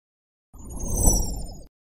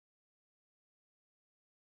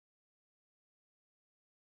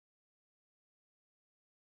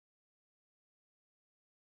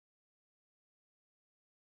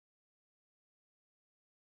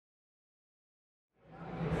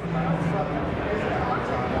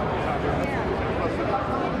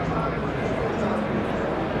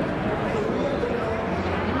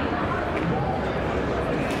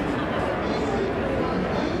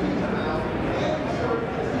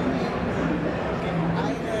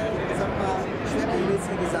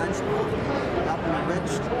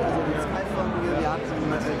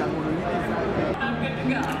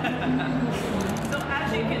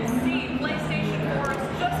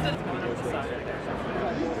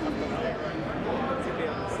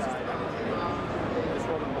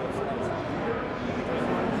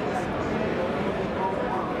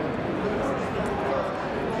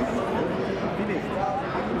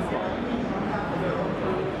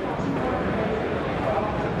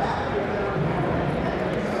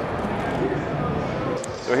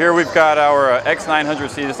So here we've got our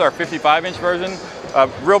X900C. This is our 55-inch version.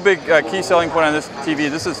 Real big key selling point on this TV.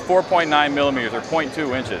 This is 4.9 millimeters or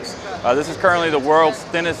 0.2 inches. This is currently the world's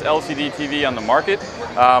thinnest LCD TV on the market.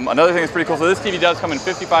 Another thing that's pretty cool, so this TV does come in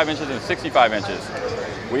 55 inches and 65 inches.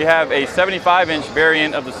 We have a 75-inch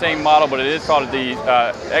variant of the same model, but it is called the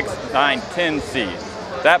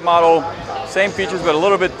X910C. That model, same features, but a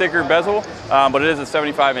little bit thicker bezel, but it is a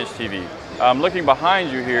 75-inch TV. Looking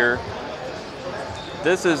behind you here,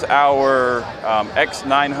 this is our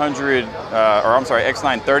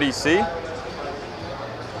X930C.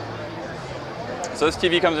 So this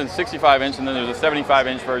TV comes in 65-inch, and then there's a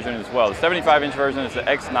 75-inch version as well. The 75-inch version is the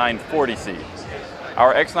X940C.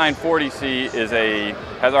 Our X940C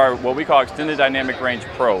has our what we call Extended Dynamic Range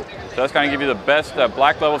Pro. So that's going to give you the best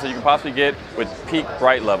black levels that you can possibly get with peak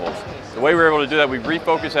bright levels. The way we're able to do that, we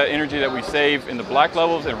refocus that energy that we save in the black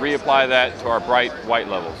levels and reapply that to our bright white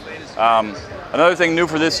levels. Another thing new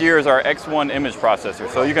for this year is our X1 image processor.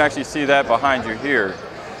 So you can actually see that behind you here.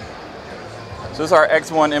 So this is our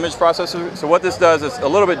X1 image processor. So what this does is a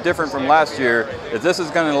little bit different from last year. Is this is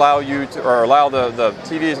going to allow you to, or allow the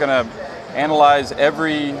TV is going to analyze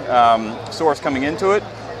every source coming into it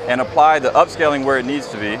and apply the upscaling where it needs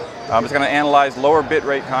to be. It's going to analyze lower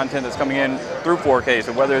bitrate content that's coming in through 4K.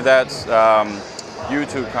 So whether that's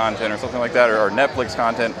YouTube content or something like that, or Netflix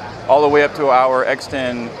content, all the way up to our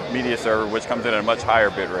X10 media server, which comes in at a much higher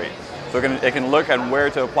bit rate. So it can look at where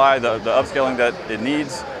to apply the upscaling that it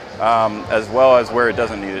needs, as well as where it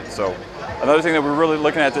doesn't need it. So another thing that we're really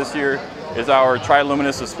looking at this year is our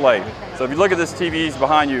Triluminos display. So if you look at this TVs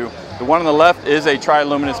behind you, the one on the left is a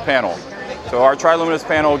Triluminos panel. So our Triluminos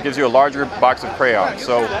panel gives you a larger box of crayons.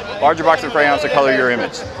 So larger box of crayons to color your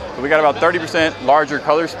image. So we got about 30% larger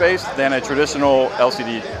color space than a traditional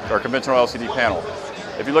LCD or conventional LCD panel.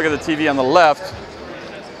 If you look at the TV on the left,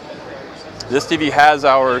 this TV has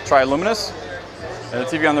our Triluminos, and the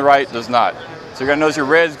TV on the right does not. So you're going to notice your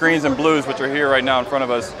reds, greens, and blues, which are here right now in front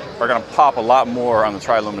of us, are going to pop a lot more on the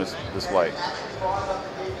Triluminos display.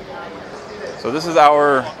 So this is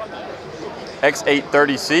our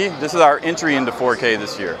X830C. This is our entry into 4K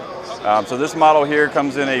this year. So this model here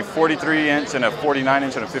comes in a 43-inch and a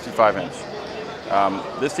 49-inch and a 55-inch.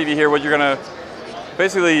 This TV here, what you're going to,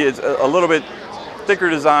 basically it's a little bit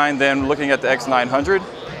thicker design than looking at the X900,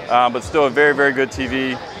 but still a very, very good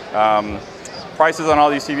TV. Prices on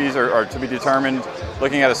all these TVs are to be determined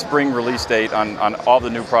looking at a spring release date on all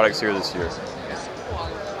the new products here this year.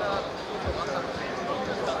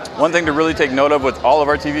 One thing to really take note of with all of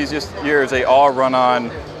our TVs this year is they all run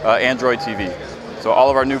on Android TV. So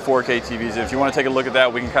all of our new 4K TVs, if you want to take a look at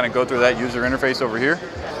that, we can kind of go through that user interface over here.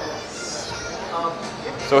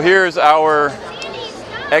 So here's our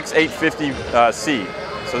X850C.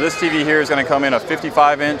 So this TV here is going to come in a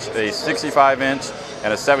 55-inch, a 65-inch,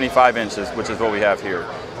 and a 75-inch, which is what we have here.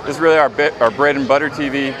 This is really our bread and butter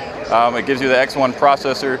TV. It gives you the X1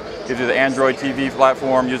 processor, gives you the Android TV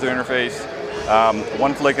platform, user interface,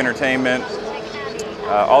 one-click entertainment,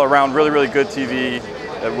 all around really, really good TV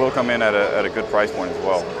that will come in at a good price point as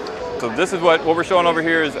well. So this is what we're showing over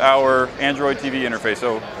here is our Android TV interface.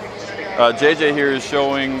 So JJ here is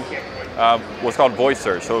showing what's called voice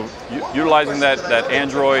search. So utilizing that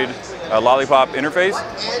Android Lollipop interface,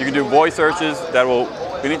 you can do voice searches that will,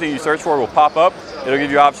 anything you search for will pop up. It'll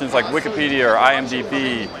give you options like Wikipedia or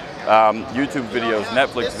IMDb, YouTube videos,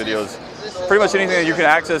 Netflix videos. Pretty much anything that you can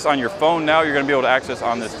access on your phone now, you're going to be able to access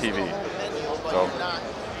on this TV. So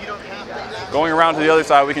going around to the other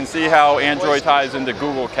side, we can see how Android ties into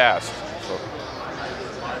Google Cast.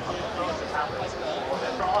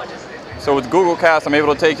 So with Google Cast, I'm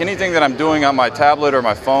able to take anything that I'm doing on my tablet or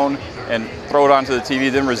my phone and throw it onto the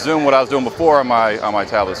TV, then resume what I was doing before on my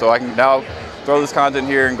tablet. So I can now throw this content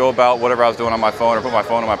here and go about whatever I was doing on my phone, or put my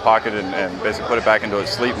phone in my pocket and basically put it back into a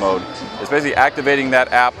sleep mode. It's basically activating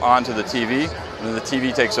that app onto the TV, and then the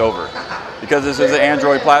TV takes over. Because this is an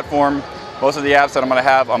Android platform, most of the apps that I'm going to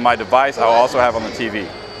have on my device, I'll also have on the TV.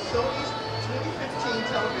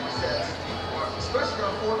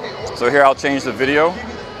 So here I'll change the video.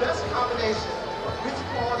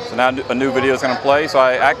 So now a new video is going to play. So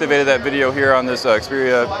I activated that video here on this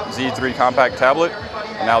Xperia Z3 compact tablet,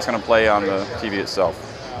 and now it's going to play on the TV itself.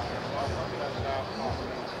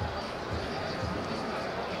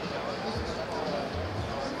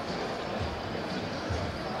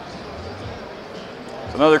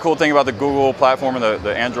 So another cool thing about the Google platform and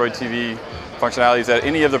the Android TV functionality is that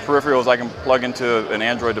any of the peripherals I can plug into an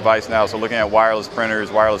Android device now. So looking at wireless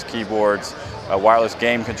printers, wireless keyboards, wireless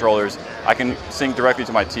game controllers, I can sync directly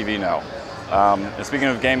to my TV now. And speaking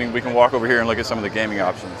of gaming, we can walk over here and look at some of the gaming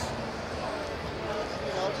options.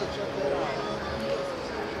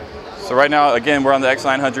 So right now, again, we're on the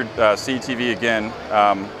X900C TV again,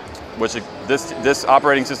 which this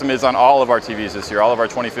operating system is on all of our TVs this year, all of our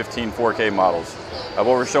 2015 4K models. What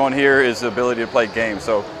we're showing here is the ability to play games.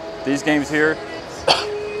 So these games here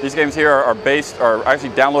are actually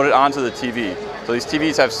downloaded onto the TV. So these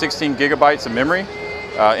TVs have 16 gigabytes of memory,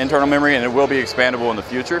 internal memory, and it will be expandable in the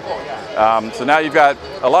future. So now you've got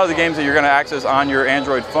a lot of the games that you're going to access on your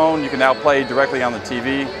Android phone, you can now play directly on the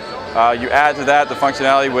TV. You add to that the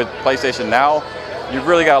functionality with PlayStation Now. You've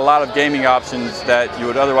really got a lot of gaming options that you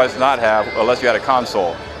would otherwise not have unless you had a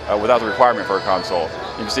console, without the requirement for a console.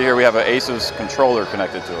 You can see here we have an Asus controller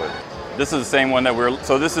connected to it. This is the same one that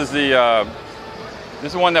this is the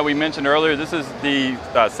one that we mentioned earlier. This is the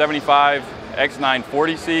 75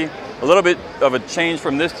 X940C. A little bit of a change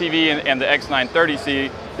from this TV and the X930C.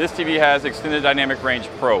 This TV has Extended Dynamic Range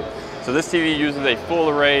Pro. So this TV uses a full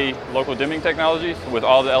array local dimming technology with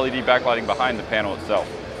all the LED backlighting behind the panel itself.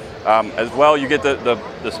 As well, you get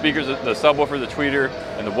the speakers, the subwoofer, the tweeter,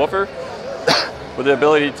 and the woofer with the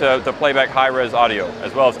ability to play back high-res audio,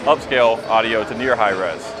 as well as upscale audio to near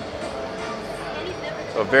high-res.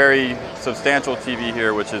 A very substantial TV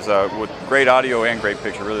here, which is with great audio and great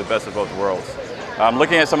picture, really the best of both worlds.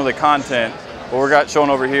 Looking at some of the content, what we've got shown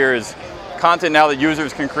over here is content now that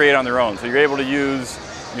users can create on their own. So you're able to use,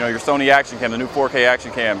 your Sony Action Cam, the new 4K Action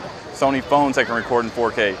Cam, Sony phones that can record in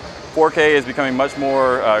 4K. 4K is becoming much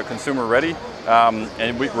more consumer ready,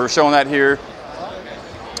 and we're showing that here.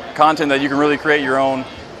 Content that you can really create your own,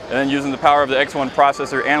 and then using the power of the X1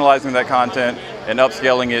 processor, analyzing that content and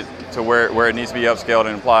upscaling it to where it needs to be upscaled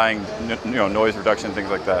and applying noise reduction, things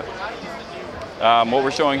like that. What we're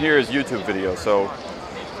showing here is YouTube video. So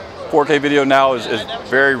 4K video now is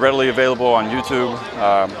very readily available on YouTube.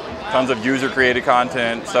 Tons of user-created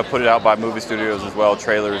content, stuff put out by movie studios as well,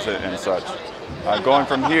 trailers and such. Going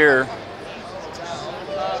from here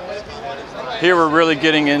we're really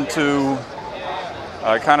getting into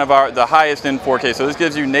kind of the highest end 4K. So this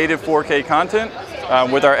gives you native 4K content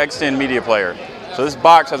with our X10 media player. So this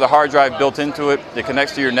box has a hard drive built into it. It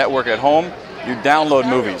connects to your network at home. You download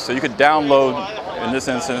movies. So you could download, in this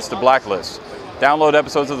instance, the Blacklist. Download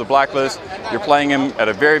episodes of the Blacklist. You're playing them at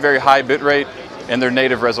a very, very high bit rate in their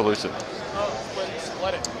native resolution.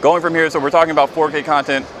 Going from here, so we're talking about 4K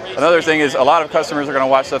content. Another thing is a lot of customers are going to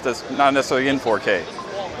watch stuff that's not necessarily in 4K.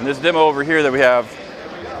 And this demo over here that we have,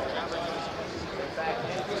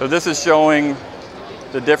 so this is showing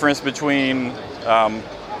the difference between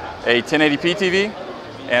a 1080p TV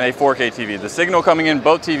and a 4K TV. The signal coming in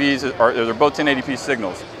both TVs they're both 1080p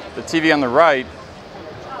signals. The TV on the right,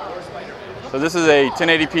 so this is a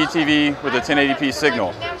 1080p TV with a 1080p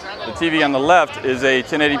signal. The TV on the left is a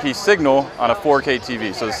 1080p signal on a 4K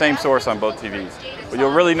TV, so the same source on both TVs. But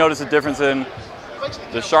you'll really notice a difference in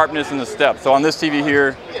the sharpness and the steps. So on this TV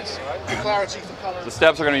here, the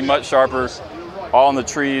steps are going to be much sharper, all in the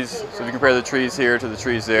trees. So if you compare the trees here to the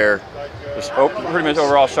trees there, there's pretty much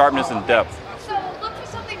overall sharpness and depth.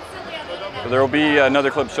 So there will be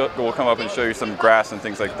another clip that will come up and show you some grass and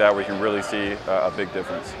things like that where you can really see a big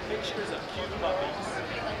difference.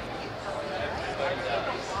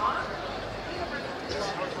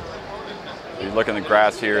 So you look in the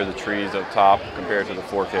grass here, the trees up top compared to the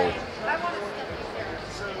 4K.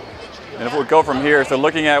 And if we go from here, so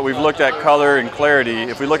we've looked at color and clarity.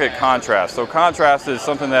 If we look at contrast, so contrast is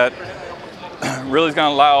something that really is going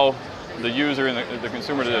to allow the user and the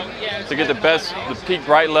consumer to get the peak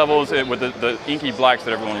bright levels with the inky blacks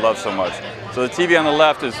that everyone loves so much. So the TV on the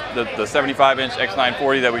left is the 75-inch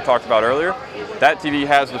X940 that we talked about earlier. That TV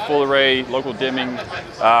has the full array local dimming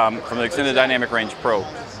from the Extended Dynamic Range Pro.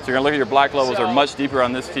 So you're going to look at your black levels are much deeper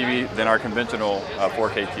on this TV than our conventional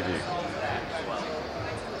 4K TV.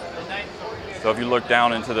 So if you look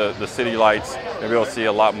down into the city lights, maybe you'll see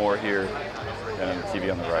a lot more here than on the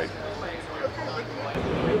TV on the right.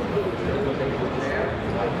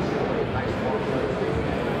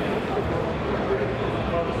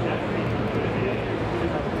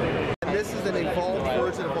 And this is an evolved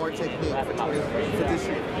version of our technique for this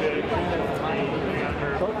year.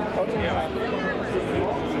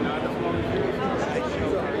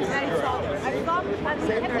 I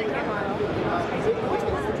saw